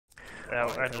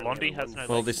And Londi has no.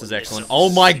 Well, this is excellent. Oh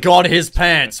my god, his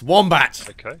pants! Wombat!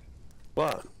 Okay.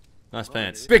 What? Nice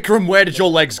pants. Bikram, where did your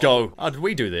legs go? Oh, did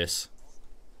we do this?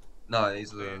 No,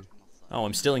 these are... Oh,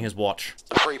 I'm stealing his watch.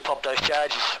 Free pop those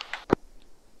charges.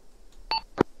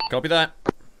 Copy that.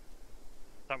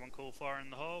 Someone call fire in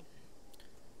the hole.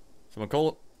 Someone call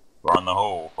it. Fire in the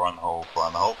hole, fire in the hole, fire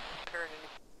in the hole.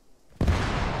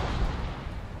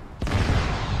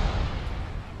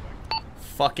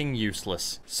 Fucking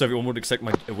useless. So everyone would accept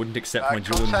my wouldn't accept my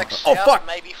duel. Oh fuck!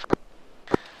 Maybe.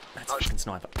 That's a fucking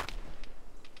sniper.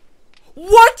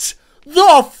 What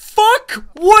the fuck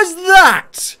was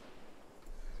that?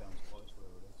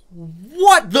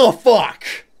 What the fuck?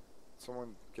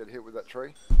 Someone get hit with that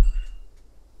tree?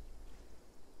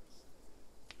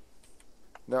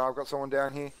 No, I've got someone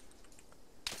down here.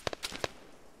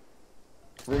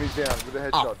 Rimmy's down with a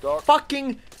headshot, Doc.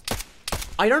 Fucking...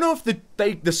 I don't know if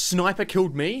the sniper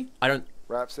killed me. I don't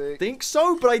think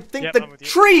so, but I think the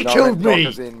tree killed me!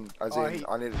 As in,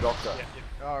 I need a doctor.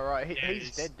 Alright,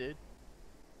 he's dead, dude.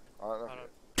 I don't know.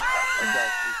 Okay,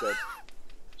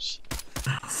 he's dead.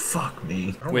 Fuck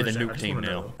me. We're the nuke team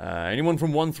now. Anyone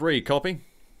from 1-3, copy?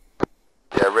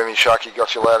 Yeah, Rimmy, Sharky,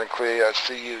 got you loud and clear. I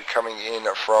see you coming in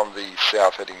from the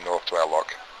south, heading north to our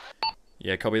lock.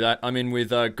 Yeah, copy that. I'm in with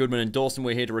Goodman and Dawson.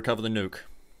 We're here to recover the nuke.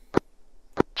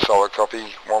 Solid copy.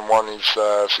 1-1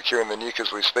 is securing the nuke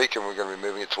as we speak, and we're going to be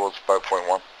moving it towards boat point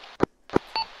 1.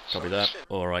 Copy that.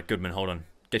 Alright, Goodman, hold on.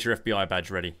 Get your FBI badge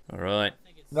ready. Alright.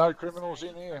 No criminals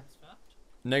in here.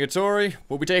 Negatory,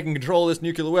 we'll be taking control of this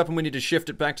nuclear weapon. We need to shift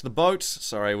it back to the boat.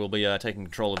 Sorry, we'll be taking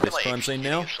control of this crime scene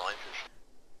now.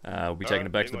 We'll be taking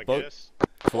it back to the boat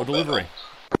for delivery.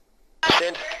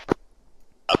 Send.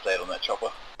 Update on that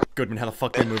chopper. Goodman, how the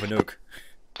fuck do we move a nuke?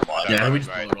 Yeah, we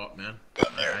just blow it up, man.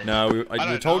 No, we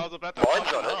were told...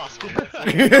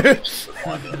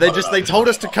 Mine's they told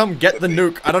us to come get the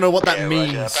nuke. I don't know what that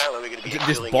means. Apparently we're going to be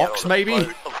This box, maybe?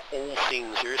 Of all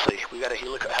things, seriously. We got a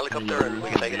helicopter and we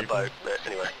can take it in a boat. But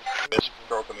anyway. West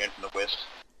patrol coming in from the west.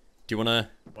 Do you wanna...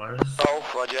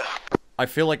 Oh, roger. I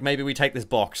feel like maybe we take this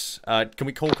box. Can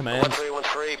we call command?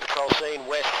 1313, patrol scene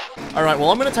west. Alright,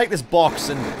 well I'm gonna take this box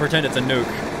and pretend it's a nuke.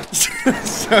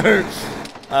 So,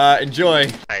 enjoy.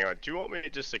 Hang on, do you want me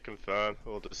just to confirm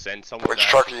or to send someone? Which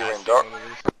truck are you in, Doc?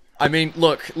 I mean,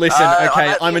 look, listen,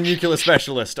 okay, I'm a nuclear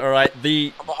specialist, alright?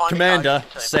 The commander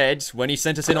said, when he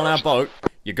sent us in on our boat,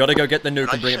 you gotta go get the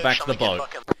nuke and bring it back to the boat.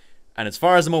 And as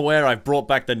far as I'm aware, I've brought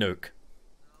back the nuke.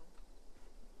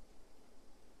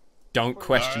 Don't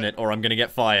question it, or I'm gonna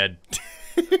get fired.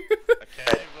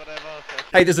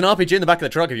 Hey, there's an RPG in the back of the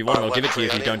truck if you want it. I'll give it to you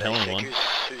if you don't tell anyone.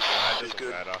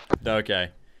 Okay.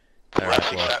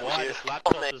 Alright, well. Why this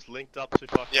laptop is linked up to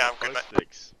fucking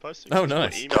Postfix? Postfix Oh,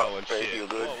 nice. Email and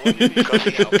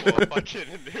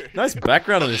shit. Nice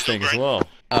background on this thing as well.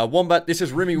 Wombat, this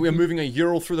is Rimmy. We are moving a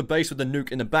Ural through the base with the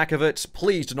nuke in the back of it.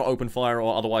 Please do not open fire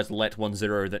or otherwise let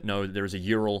 1-0 know that there is a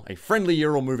Ural, a friendly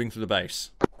Ural moving through the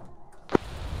base.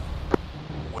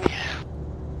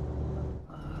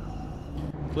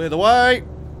 Clear the way!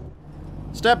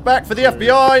 Step back for the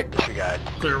FBI! Disregard.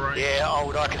 Clear right. Yeah,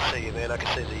 oh, I can see you, man. I can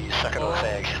see the sucking on the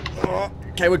bag.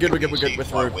 Okay, we're good, we're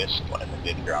through. West, like in the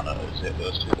dead ground,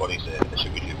 there's 2 bodies there. There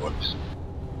should be 2 bodies.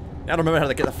 I don't remember how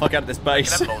to get the fuck out of this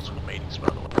base.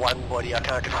 One body, I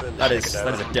can't confirm the That is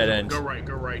a dead end. Go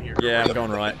right here. Yeah, I'm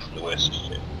going right. The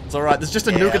west. It's alright, there's just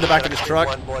a nuke in the back of this truck.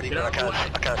 One body, but I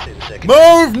can't see the second.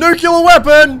 Move! Nuclear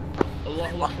weapon!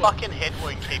 My fucking head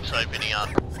wound keeps opening up.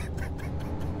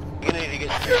 You're gonna need to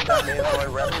get stitched up, man, so I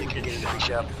rapidly can get it to fix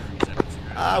up.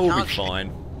 We'll be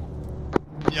fine.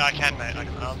 Yeah, I can, mate. I'm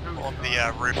on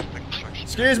the roof of the construction.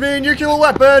 Excuse me, nuclear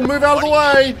weapon! Move out of the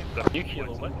way!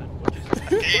 Nuclear weapon?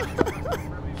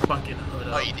 Fucking hood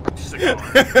up.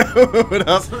 What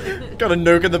up? Got a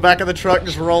nuke in the back of the truck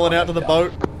just rolling out to the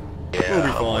boat. Yeah, We'll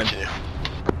be fine.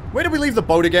 Where did we leave the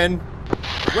boat again?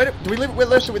 Did we leave it? We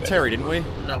left it with Terry, didn't we?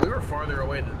 No, we were farther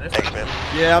away than this. Thanks, man.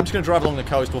 Yeah, I'm just gonna drive along the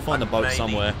coast. We'll find the boat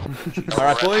somewhere.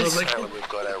 Alright, boys.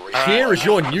 Here is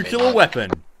your nuclear weapon.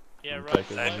 Yeah, right.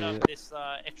 So, this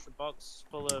extra box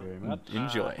full of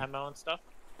Enjoy. ammo and stuff.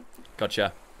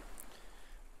 Gotcha.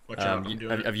 Watch out,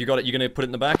 Have you got it? You gonna put it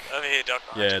in the back? Over here, Doc.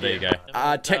 Yeah, there you go.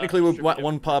 Technically, we're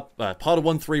one part of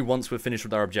 1-3 once we're finished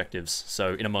with our objectives.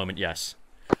 So, in a moment, yes.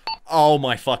 Oh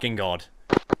my fucking god.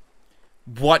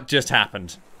 What just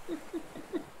happened?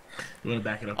 You wanna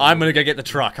back it up? I'm gonna go get the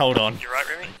truck. Hold on. You right,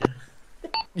 Rimmy?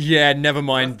 Yeah, never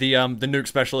mind. The nuke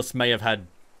specialist may have had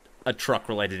a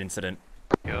truck-related incident.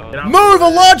 God. Move a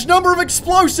large number of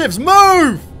explosives.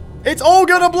 Move! It's all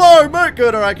gonna blow. Move.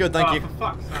 Good. All right. Good. Thank you.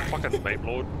 Fucking mate,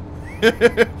 lord.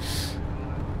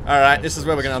 Alright, this is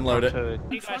where we're gonna unload it.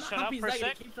 You guys shut up for a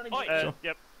sec. Sure.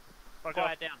 Yep.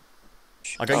 Quiet down.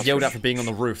 I got yelled at for being on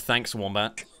the roof. Thanks,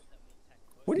 Wombat.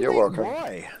 What do you mean,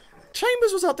 why?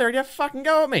 Chambers was up there and he had to fucking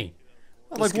go at me.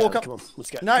 I'd like walk up. Come on, let's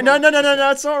go. No,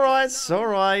 it's alright.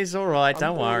 It's alright.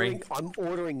 Don't worry. I'm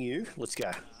ordering you. Let's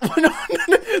go.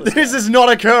 This is not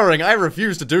occurring. I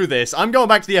refuse to do this. I'm going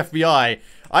back to the FBI.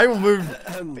 I will move.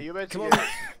 Come on.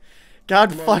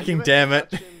 God fucking damn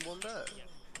it.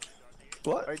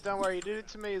 What? Oh, don't worry, you did it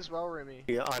to me as well, Rimmy.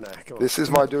 Yeah, I know. Come on. This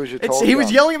is my do as you're told. He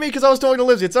was yelling at me because I was talking to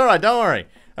Lizzie. It's alright, don't worry.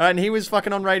 And he was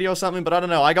fucking on radio or something, but I don't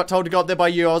know. I got told to go up there by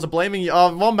you. I was blaming you.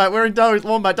 Oh, Wombat, we're in Doze.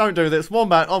 Wombat, don't do this.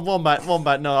 Wombat, oh,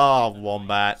 Wombat, no. Oh,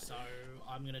 Wombat. So,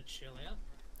 I'm gonna chill out.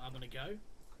 I'm gonna go.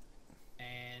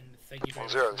 And thank you very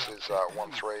much. 10, this is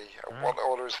 1-3. What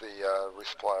order is the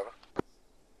resupply over?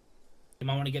 You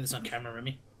might want to get this on camera,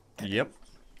 Remy. Yep.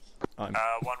 1-1, 1-2,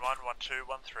 1-3,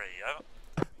 over.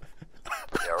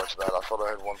 Yeah, roger that. I thought I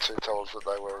heard 1-2 tell us that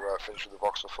they were finished with the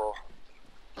box before.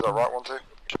 Is that right, 1-2?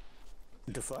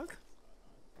 The fuck?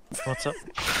 What's up?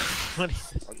 What are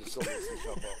I just saw this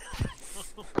jump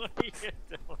off. what are you doing?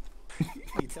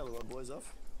 You telling my boys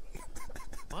off?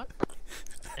 What?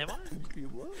 Am I? You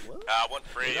what?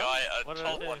 1-3, I What did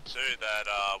told I do? 1-2 that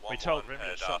 1-1 We told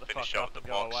Rimmy to shut the finished fuck up up with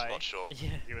the and go box. away. Not sure Yeah.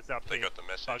 He was up they here got the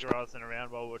message. buggerising around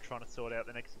while we were trying to sort out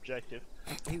the next objective.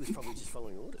 He was probably just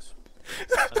following orders.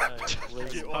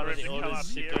 You already come up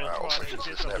here and Also, try to just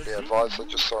get as an something. FBI advisor,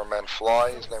 just saw a man fly.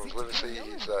 His name was Livesey.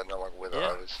 He's no longer with Yeah.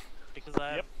 us. Because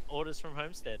I have orders from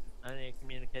Homestead. I need to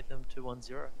communicate them to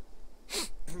 1-0.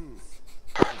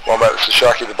 Wombat, this is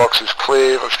Sharky. The box is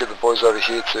clear. Let's get the boys over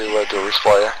here to do a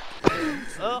resupply, yeah?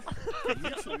 Oh. You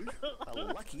two are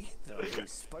lucky that I've been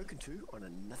spoken to on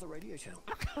another radio channel.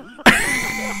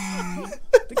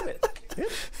 Think of it.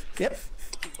 Yep.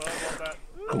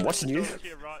 I'm watching you.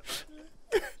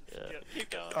 Keep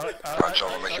going. Alright,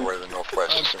 John, make your way to the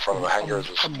northwest. Just in front of the hangar as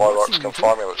the supply box. Come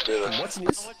find me. Let's do I'm this. watching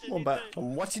this. Wombat.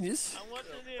 I'm watching this. I'm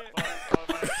watching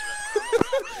it.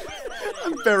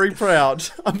 I'm very proud.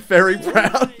 I'm very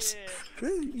proud.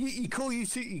 You call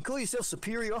yourself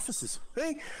superior officers,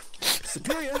 hey?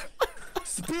 Superior,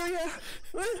 superior.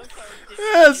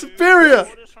 Yeah, superior.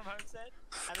 Orders from Homestead.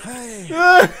 Hey.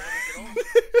 Ah.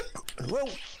 Well,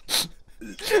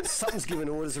 something's giving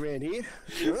orders around here.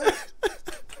 Right?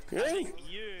 Hey?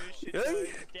 You should Hey?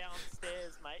 go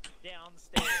downstairs, mate.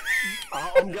 Downstairs.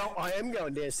 I am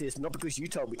going downstairs, not because you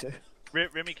told me to.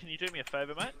 Remy, can you do me a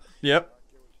favour, mate? Yep.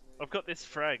 I've got this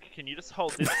frag. Can you just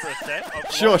hold this for a sec?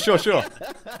 I've Sure, lost sure, it. sure.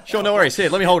 Sure, no worries. Here,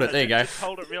 let me hold it. There you go. Just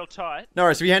hold it real tight. No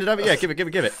worries. Have you handed it over? Yeah, give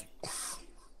it.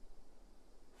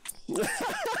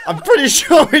 I'm pretty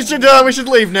sure we should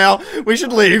leave now. We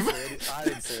should leave. I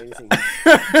didn't say anything.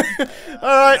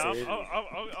 Alright. No, I'm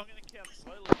going to count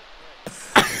slowly.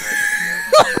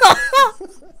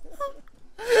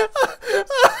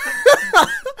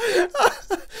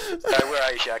 Hey, where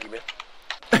are you, Shaggy, man?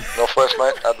 Northwest,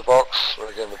 mate. Add the box.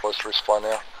 We're getting the boys to resupply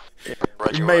now.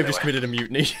 You may have just committed a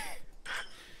mutiny.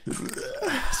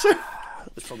 Let's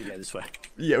probably go this way.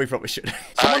 Yeah, we probably should.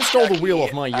 Someone stole the wheel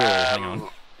off my Euro. Hang on.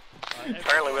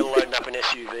 Apparently we're loading up in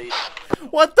SUVs.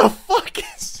 What the fuck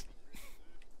is...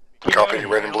 Copy,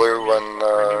 red and blue,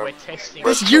 and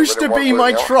This used to be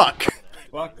my truck.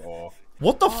 Fuck off.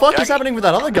 What the fuck is happening with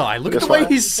that other guy? Look at the way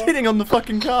he's sitting on the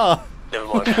fucking car. Never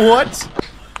mind. What?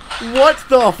 What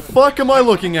the fuck am I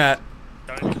looking at?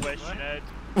 Don't question it.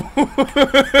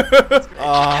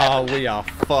 Ah, we are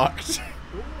fucked.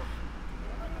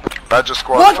 Badger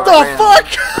Squad. What the fuck?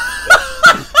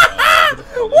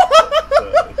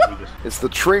 It's the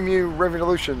Tremu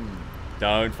Revolution.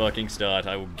 Don't fucking start.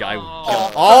 I will go.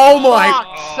 Oh my!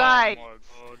 Fuck's sake!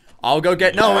 I'll go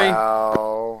get Noe.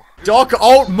 Ow. Doc,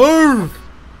 alt, move!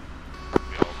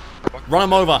 Run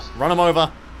him over. Run him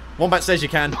over. Wombat says you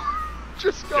can.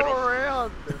 Just go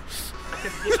around!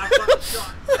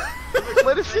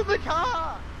 Let us in the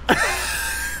car!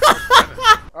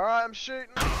 Alright, I'm shooting.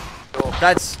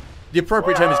 That's... The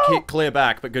appropriate term is clear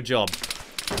back, but good job.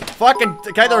 Fucking...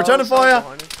 Okay, they're returning fire.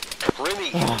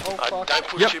 Remy, don't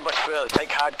push too much further.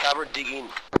 Take hard cover and dig in.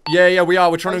 Yeah, we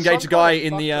are. We're trying to engage a guy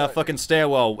in the fucking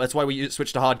stairwell. That's why we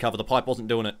switched to hardcover. The pipe wasn't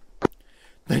doing it.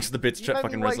 Thanks to the bits,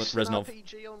 fucking Reznov.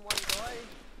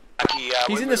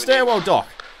 He's in the stairwell, Doc.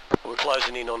 We're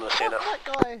closing in on the center. That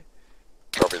guy!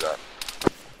 Copy that.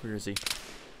 Where is he?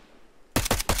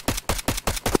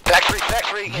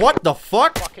 Factory! What the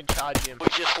fuck? Fucking charge him. We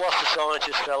just lost a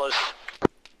scientist, fellas.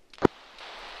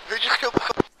 Who just killed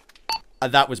the...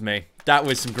 That was me. That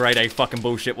was some grade A fucking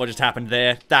bullshit. What just happened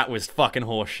there? That was fucking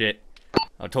horse shit.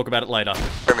 I'll talk about it later.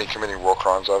 Remy committing war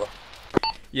crimes, over.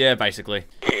 Yeah, basically.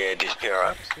 Yeah, just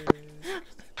alright.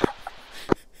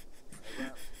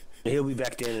 He'll be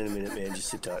back down in a minute, man. Just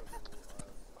sit tight.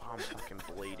 I'm fucking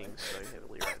bleeding so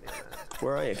heavily right now, man.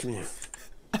 Where are you? Come here.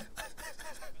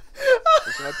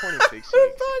 There's no point in fixing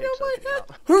it 'cause it keeps opening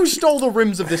up. Who stole the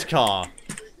rims of this car?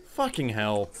 Fucking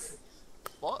hell.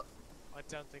 What? I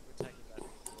don't think we're taking that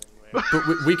anywhere.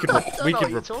 But we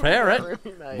could repair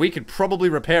it. We could probably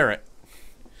repair it.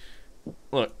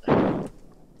 Look.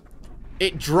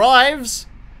 It drives.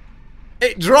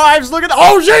 It drives. Look at.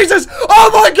 Oh Jesus! Oh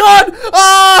my God!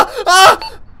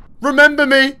 Ah! Remember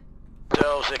me.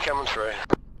 Dells, they're coming through.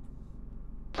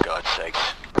 God's sakes.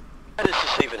 How does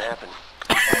this even happen?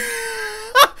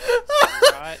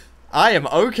 Right. I am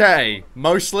okay,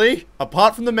 mostly,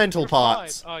 apart from the mental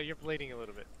parts. Oh, you're bleeding a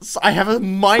little bit. I have a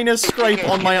minor scrape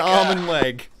on my arm and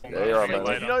leg. Yeah, you're right,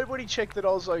 man. Nobody checked that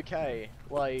I was okay.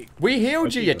 Like, We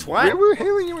healed you, you twat. We were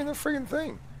healing you in the friggin'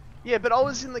 thing. yeah, but I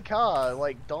was in the car,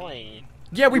 like, dying.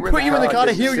 Yeah, we put you in the car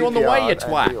to heal you on the way, you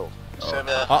twat.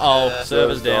 Uh-oh,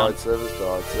 server's down. Server's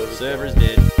died. Server's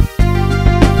dead.